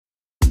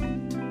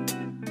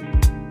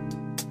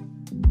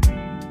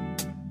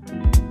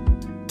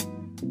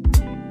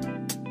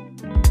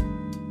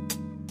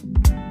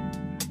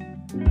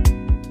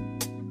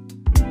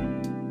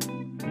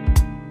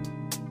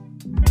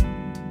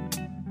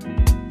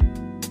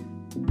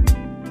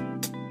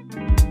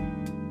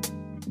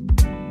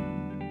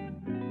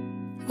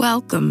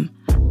Welcome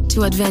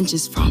to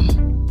Adventures From.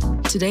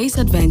 Today's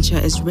adventure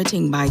is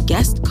written by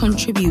guest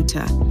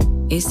contributor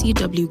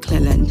A.C.W.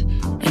 Cleland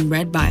and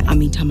read by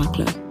Amita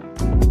Maklo.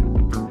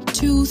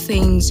 2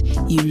 things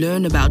you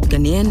learn about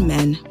Ghanaian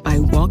men by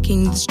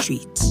walking the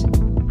streets.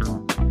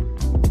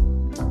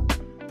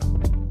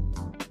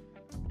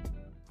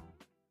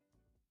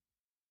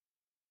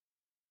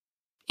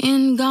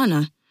 In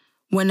Ghana,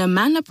 when a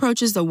man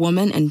approaches a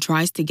woman and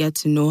tries to get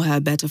to know her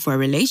better for a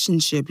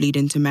relationship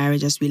leading to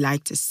marriage, as we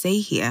like to say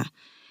here,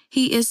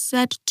 he is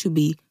said to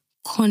be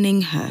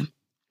conning her.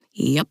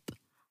 Yep,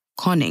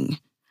 conning,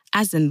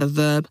 as in the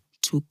verb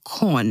to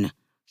con,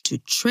 to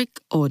trick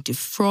or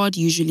defraud,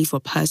 usually for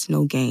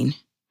personal gain.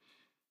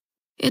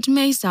 It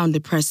may sound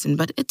depressing,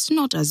 but it's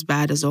not as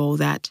bad as all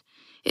that.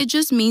 It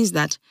just means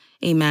that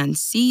a man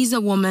sees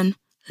a woman,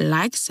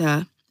 likes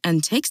her,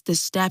 and takes the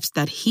steps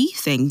that he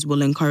thinks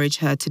will encourage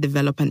her to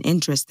develop an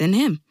interest in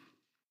him.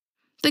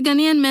 The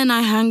Ghanaian men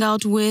I hang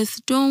out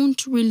with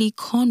don't really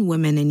con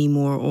women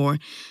anymore, or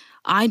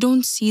I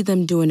don't see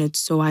them doing it,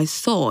 so I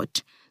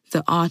thought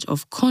the art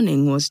of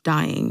conning was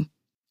dying.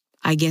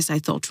 I guess I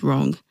thought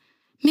wrong.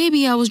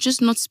 Maybe I was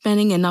just not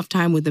spending enough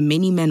time with the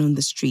many men on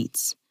the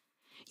streets.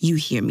 You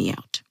hear me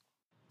out.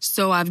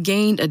 So I've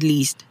gained at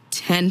least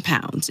 10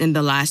 pounds in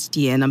the last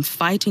year, and I'm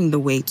fighting the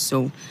weight,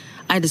 so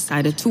I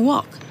decided to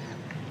walk.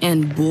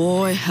 And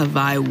boy, have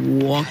I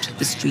walked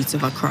the streets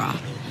of Accra.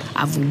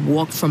 I've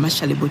walked from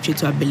Ashalibotwe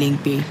to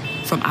Abilingbe,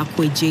 from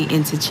Akweje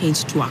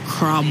Interchange to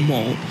Accra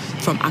Mall,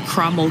 from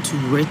Accra Mall to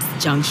Ritz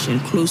Junction,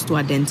 close to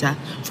Adenta,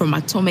 from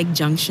Atomic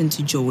Junction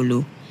to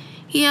Jowolo.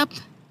 Yep,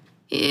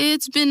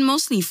 it's been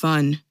mostly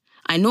fun.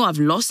 I know I've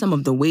lost some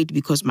of the weight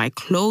because my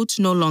clothes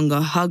no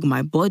longer hug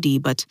my body,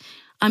 but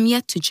I'm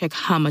yet to check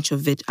how much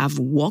of it I've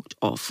walked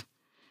off.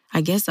 I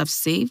guess I've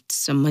saved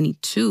some money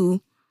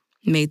too.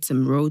 Made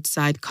some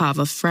roadside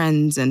carver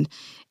friends, and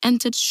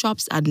entered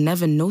shops I'd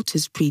never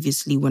noticed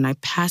previously when I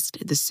passed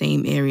the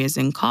same areas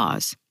in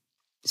cars.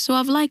 So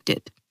I've liked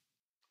it.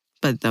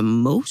 But the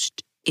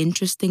most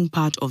interesting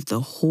part of the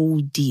whole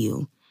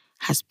deal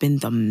has been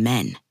the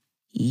men.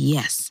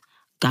 Yes,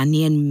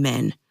 Ghanaian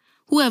men.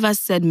 Whoever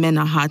said men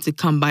are hard to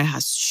come by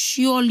has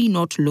surely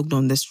not looked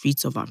on the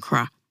streets of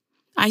Accra.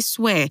 I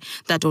swear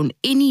that on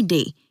any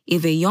day,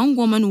 if a young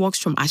woman walks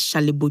from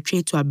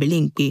Ashalibotwe to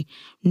Abilingbe,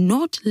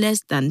 not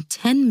less than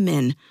 10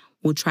 men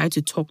will try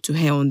to talk to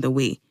her on the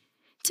way.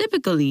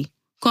 Typically,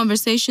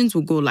 conversations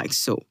will go like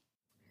so.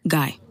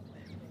 Guy: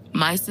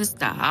 my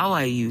sister, how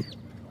are you?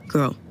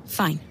 Girl: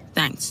 fine,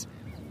 thanks.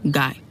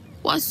 Guy: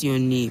 what's your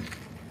name?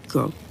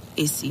 Girl: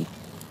 AC.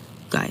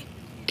 Guy: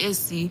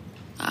 AC,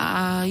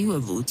 are you a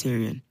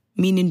Voltarian?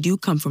 Meaning, do you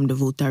come from the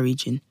Volta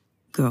region?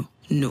 Girl: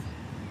 no.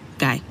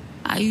 Guy: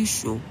 are you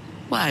sure?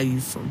 Where are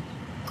you from?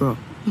 Girl: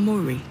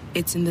 Moray.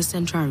 It's in the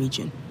central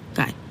region.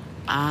 Guy: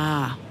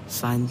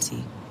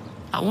 fancy.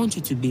 I want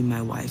you to be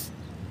my wife.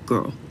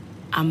 Girl: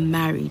 I'm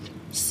married.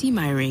 See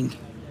my ring.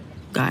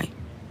 Guy: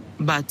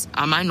 but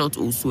am I not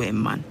also a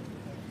man?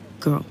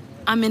 Girl: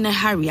 I'm in a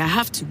hurry. I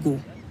have to go.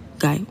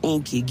 Guy: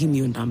 okay, give me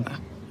your number.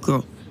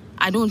 Girl: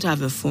 I don't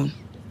have a phone.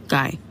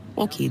 Guy: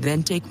 okay,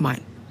 then take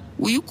mine.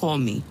 Will you call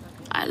me?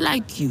 I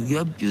like you.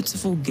 You're a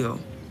beautiful girl.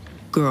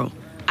 Girl: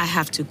 I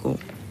have to go.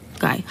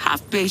 Guy: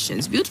 have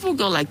patience. Beautiful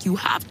girl like you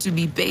have to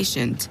be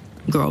patient.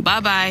 Girl: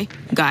 bye-bye.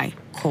 Guy: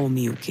 call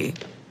me, okay?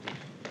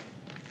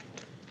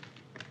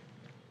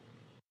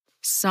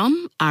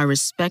 Some are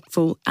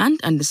respectful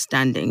and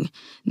understanding.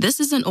 This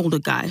is an older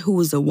guy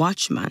who is a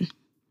watchman.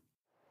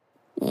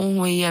 Which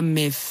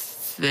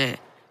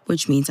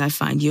means I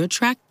find you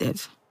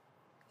attractive.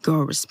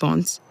 Girl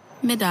responds,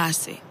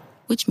 medase,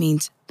 which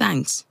means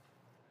thanks.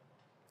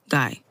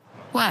 Guy: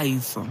 where are you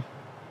from?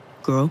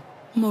 Girl: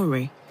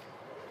 Moray.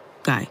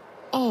 Guy: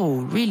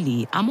 oh,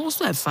 really? I'm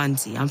also a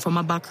fancy. I'm from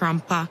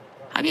Abakrampa.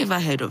 Have you ever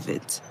heard of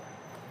it?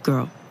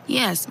 Girl: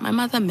 yes, my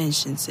mother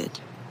mentions it.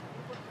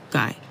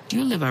 Guy: do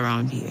you live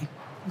around here?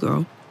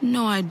 Girl: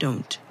 no, I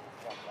don't.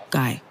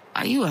 Guy: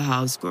 are you a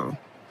house girl?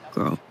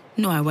 Girl: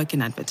 no, I work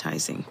in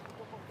advertising.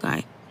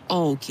 Guy: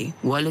 oh, okay.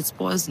 Well, it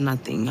spoils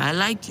nothing. I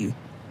like you.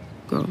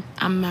 Girl: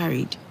 I'm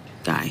married.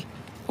 Guy: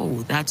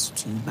 oh, that's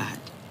too bad.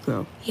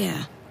 Girl: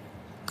 yeah.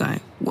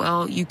 Guy: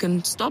 well, you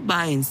can stop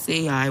by and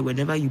say hi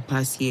whenever you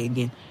pass here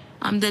again.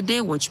 I'm the day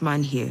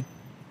watchman here.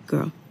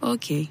 Girl: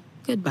 okay,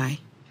 goodbye.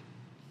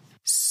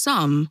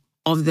 Some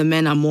of the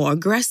men are more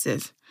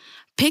aggressive.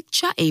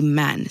 Picture a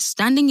man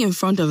standing in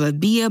front of a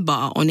beer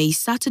bar on a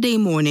Saturday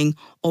morning,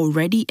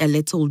 already a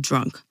little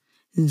drunk.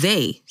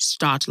 They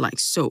start like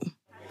so.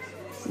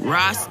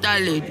 Rasta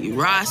lady,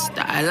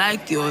 Rasta, I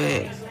like your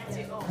hair.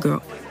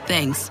 Girl: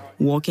 thanks,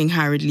 walking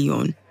hurriedly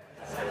on.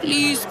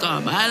 Please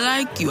come, I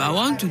like you, I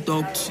want to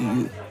talk to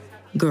you.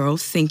 Girl,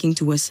 thinking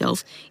to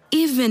herself,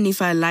 even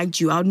if I liked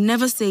you, I'd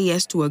never say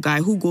yes to a guy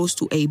who goes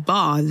to a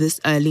bar this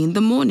early in the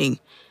morning.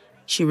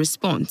 She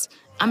responds,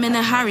 I'm in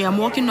a hurry, I'm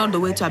walking all the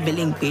way to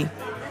Abilingbe.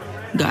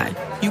 Guy: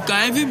 you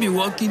can even be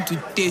walking to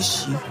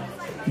Teshi.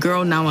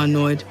 Girl, now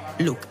annoyed,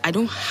 look, I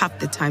don't have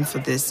the time for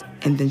this.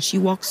 And then she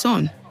walks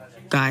on.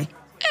 Guy: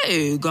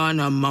 hey,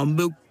 Ghana man,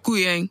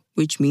 Kuyeng,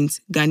 which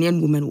means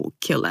Ghanaian woman will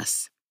kill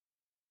us.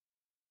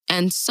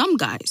 And some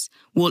guys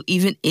will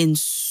even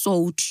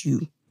insult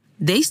you.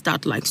 They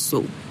start like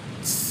so.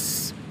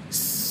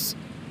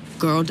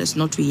 Girl does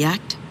not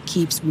react,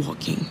 keeps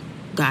walking.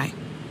 Guy,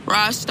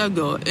 Rasta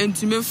girl,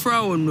 intime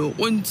frau no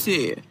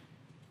unte.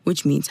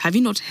 Which means, have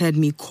you not heard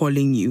me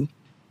calling you?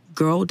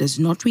 Girl does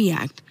not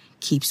react,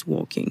 keeps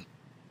walking.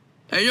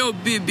 Ayo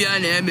baby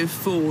ane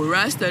fool,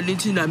 Rasta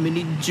litina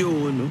mini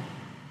jono.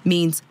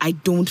 Means I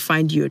don't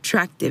find you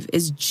attractive.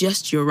 It's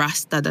just your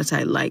Rasta that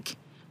I like.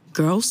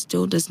 Girl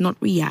still does not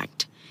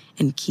react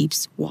and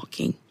keeps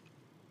walking.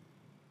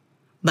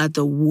 But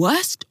the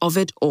worst of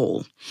it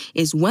all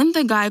is when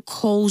the guy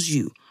calls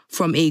you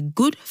from a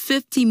good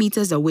 50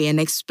 meters away and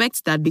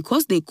expects that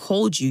because they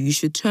called you, you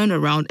should turn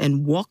around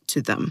and walk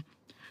to them.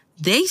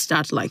 They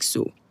start like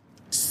so.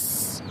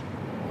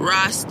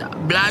 Rasta,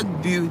 black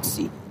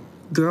beauty.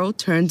 Girl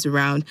turns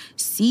around,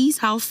 sees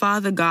how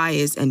far the guy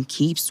is, and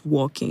keeps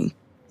walking.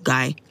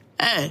 Guy,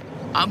 hey,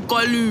 I'm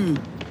calling you.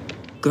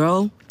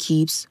 Girl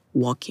keeps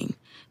walking.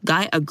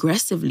 Guy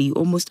aggressively,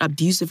 almost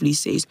abusively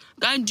says,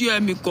 can't you hear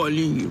me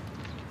calling you?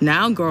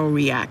 Now girl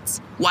reacts.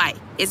 Why?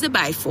 Is it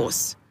by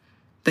force?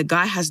 The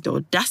guy has the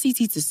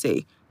audacity to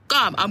say,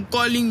 come, I'm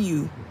calling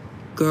you.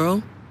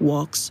 Girl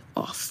walks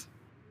off.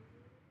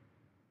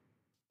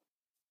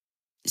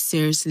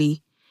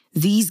 Seriously,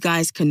 these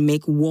guys can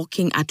make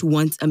walking at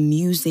once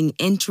amusing,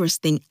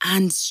 interesting,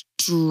 and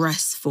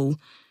stressful.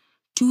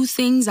 2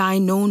 things I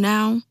know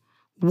now.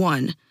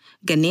 1,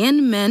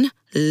 Ghanaian men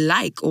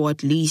like, or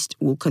at least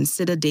will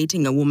consider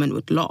dating a woman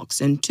with locks.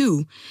 And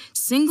 2,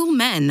 single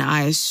men,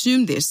 I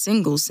assume they're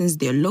single since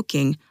they're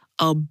looking,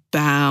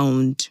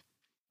 abound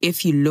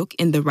if you look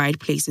in the right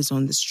places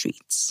on the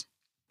streets.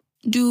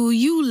 Do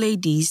you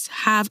ladies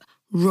have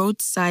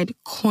roadside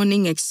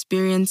conning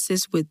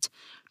experiences with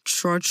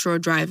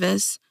trotro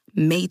drivers,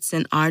 mates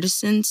and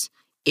artisans,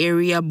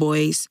 area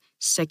boys,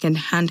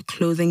 second-hand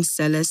clothing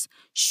sellers,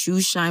 shoe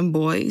shine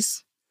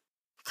boys?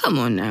 Come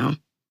on now.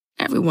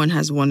 Everyone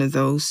has one of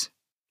those.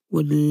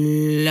 Would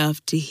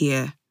love to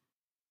hear.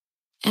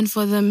 And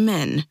for the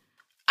men,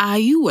 are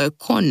you a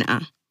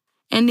conner?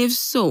 And if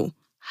so,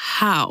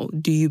 how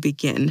do you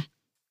begin?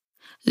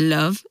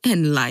 Love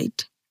and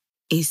light,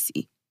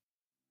 AC.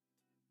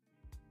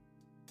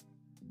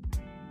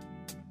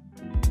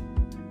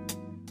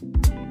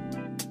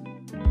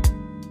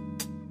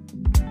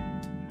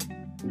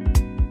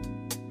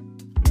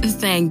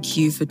 Thank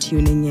you for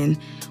tuning in.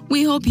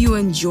 We hope you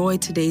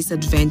enjoyed today's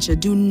adventure.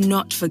 Do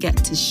not forget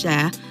to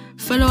share,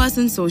 follow us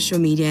on social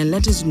media, and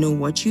let us know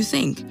what you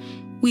think.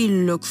 We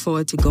look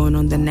forward to going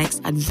on the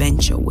next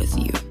adventure with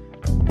you.